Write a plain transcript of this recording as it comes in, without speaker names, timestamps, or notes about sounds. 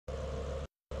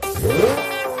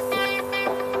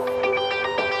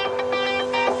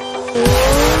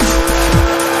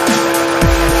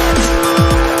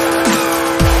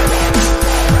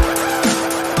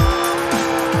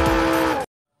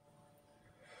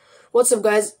What's up,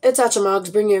 guys? It's Armaan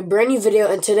bringing you a brand new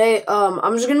video, and today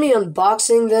I'm just gonna be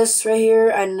unboxing this right here.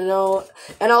 And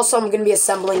also I'm gonna be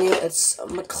assembling it. It's a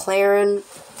McLaren.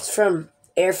 It's from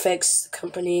Airfix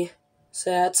company.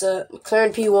 So yeah, it's a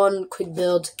McLaren P1 quick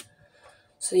build.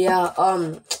 So yeah,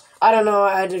 I don't know.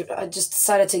 I just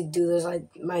decided to do this.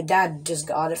 My dad just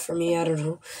got it for me. I don't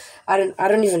know. I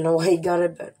don't even know why he got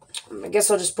it, but I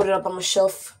guess I'll just put it up on my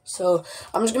shelf. So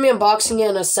I'm just gonna be unboxing it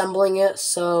and assembling it.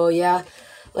 So yeah.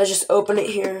 Let's just open it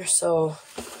here. So,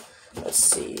 let's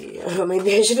see.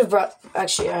 Maybe I should have brought...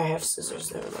 Actually, I have scissors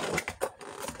there.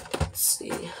 Let's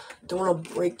see. Don't want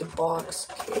to break the box.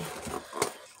 Okay.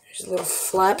 There's little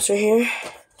flaps right here.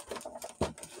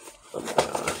 Oh my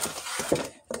god.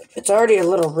 It's already a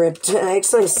little ripped. I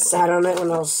actually sat on it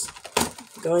when I was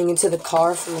going into the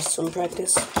car from the swim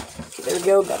practice. Okay, there we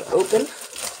go. Got it open.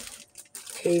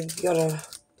 Okay, we got a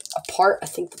part. I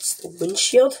think that's the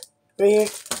windshield right here.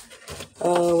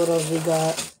 What else we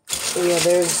got? So yeah,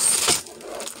 there's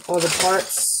all the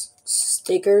parts,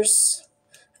 stickers.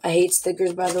 I hate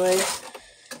stickers, by the way.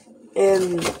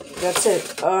 And that's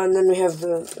it. And then we have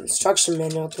the instruction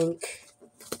manual, I think.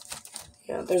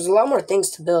 Yeah, there's a lot more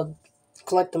things to build.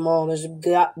 Collect them all. There's a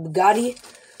Bugatti.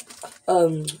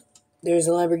 There's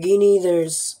a Lamborghini.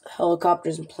 There's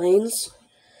helicopters and planes.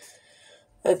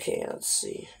 Okay, let's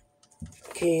see.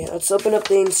 Okay, let's open up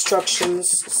the instructions.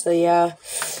 So yeah,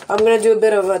 I'm gonna do a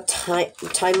bit of a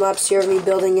time lapse here of me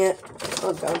building it.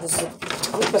 Oh god,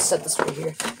 I'm gonna set this right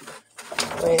here.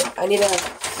 Wait, I need to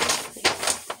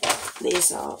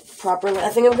these out properly. I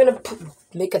think I'm gonna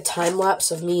make a time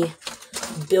lapse of me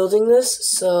building this.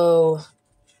 So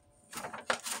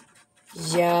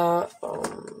yeah.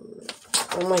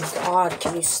 Oh my god,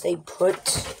 can you stay put?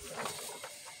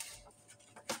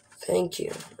 Thank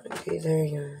you. Okay, there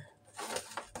you go.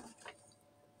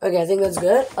 Okay, I think that's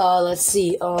good. Let's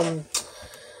see.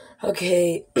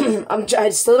 Okay, I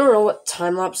still don't know what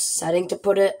time-lapse setting to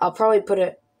put it. I'll probably put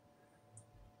it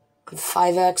on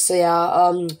 5x. So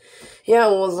yeah, yeah.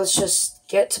 Well, let's just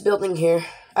get to building here.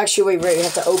 Actually, wait. We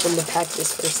have to open the package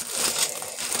first.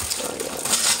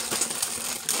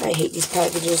 Oh, yeah. I hate these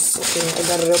packages. Okay, I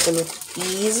got it open with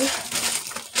ease.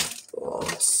 Well,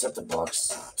 let's set the box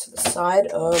to the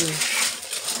side. I'll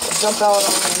jump out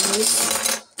on these.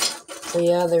 So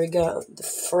yeah, there we go. The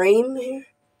frame here.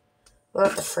 Well,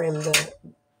 not the frame, the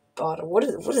bottom. What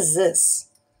is this?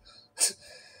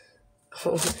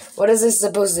 What is this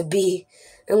supposed to be?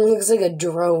 It looks like a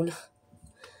drone.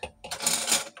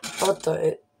 What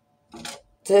the?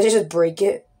 Did I just break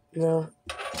it? No.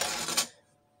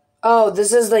 Oh,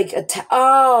 this is like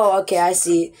oh, okay, I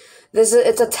see.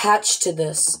 It's attached to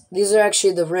this. These are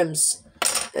actually the rims.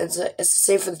 It's the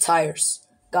same for the tires.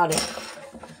 Got it.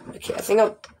 Okay, I think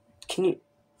I'll. Can you...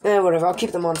 whatever, I'll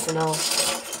keep them on for now.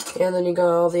 And then you got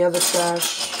all the other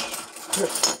trash.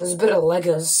 There's a bit of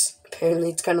Legos. Apparently,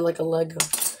 it's kind of like a Lego.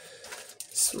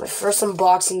 This is my first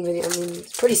unboxing video. I mean,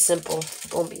 it's pretty simple.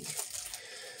 It won't be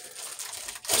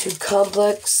too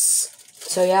complex.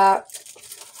 So, yeah.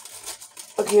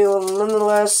 Okay, well,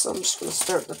 nonetheless, I'm just going to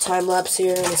start the time-lapse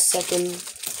here in a second.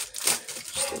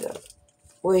 Just do that.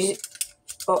 Wait.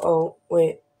 Uh-oh.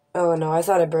 Wait. Oh, no, I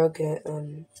thought I broke it.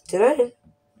 Did I?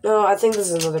 No, I think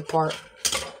this is another part.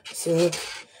 See, look.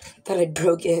 I thought I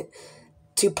broke it.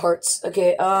 2 parts.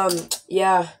 Okay,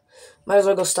 yeah. Might as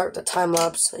well go start the time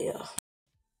lapse, so yeah.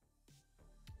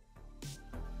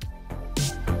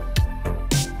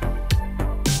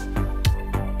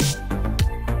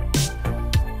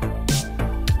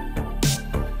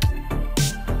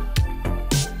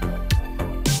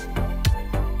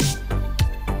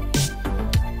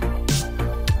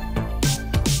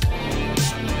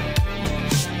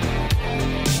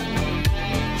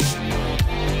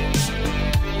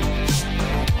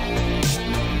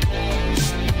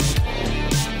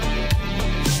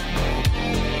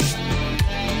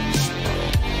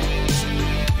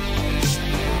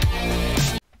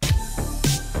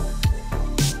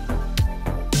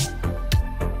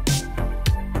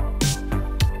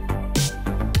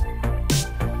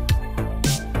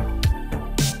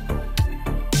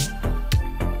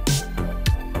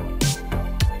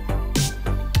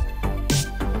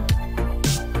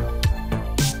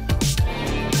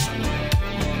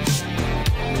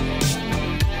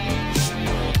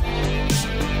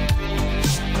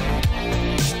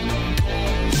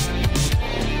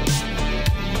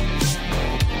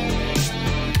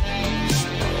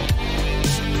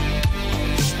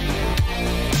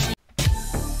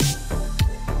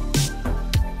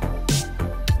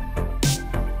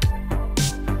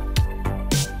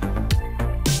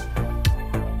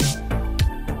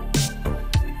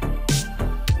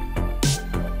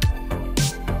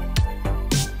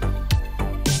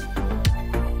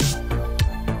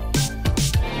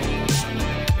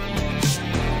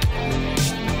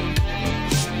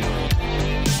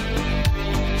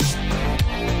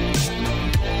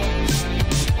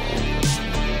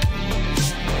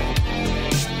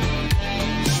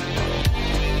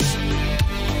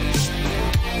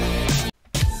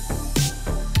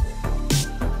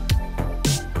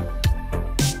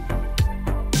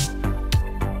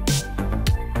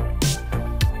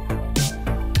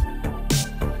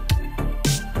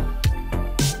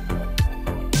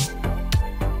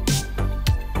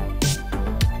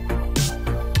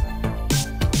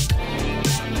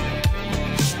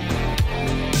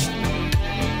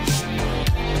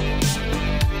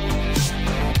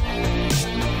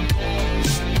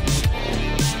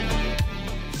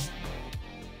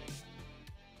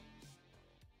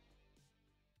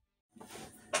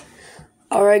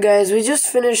 Alright guys, we just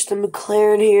finished the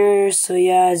McLaren here, so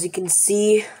yeah, as you can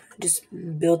see, just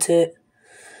built it.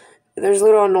 There's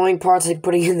little annoying parts like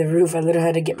putting in the roof. I literally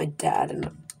had to get my dad,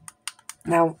 and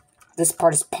now this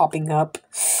part is popping up.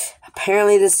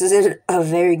 Apparently this isn't a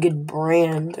very good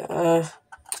brand. I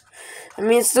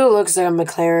mean, it still looks like a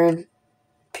McLaren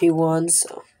P1,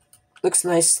 so looks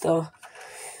nice though.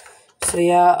 So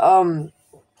yeah,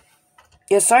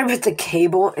 yeah, sorry about the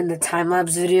cable in the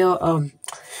time-lapse video.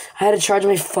 I had to charge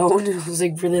my phone. It was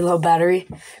like really low battery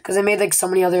because I made like so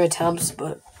many other attempts,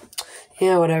 but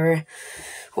yeah, whatever.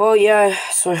 Well, yeah,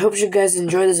 so I hope you guys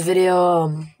enjoy this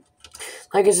video.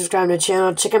 Like and subscribe to the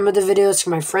channel. Check out my other videos from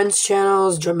my friends'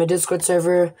 channels. Join my Discord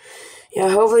server. Yeah,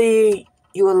 hopefully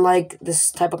you will like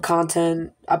this type of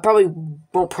content. I probably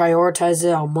won't prioritize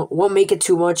it. I won't make it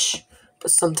too much, but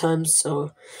sometimes.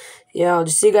 So, yeah, I'll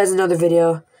just see you guys in another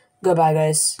video. Goodbye,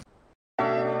 guys.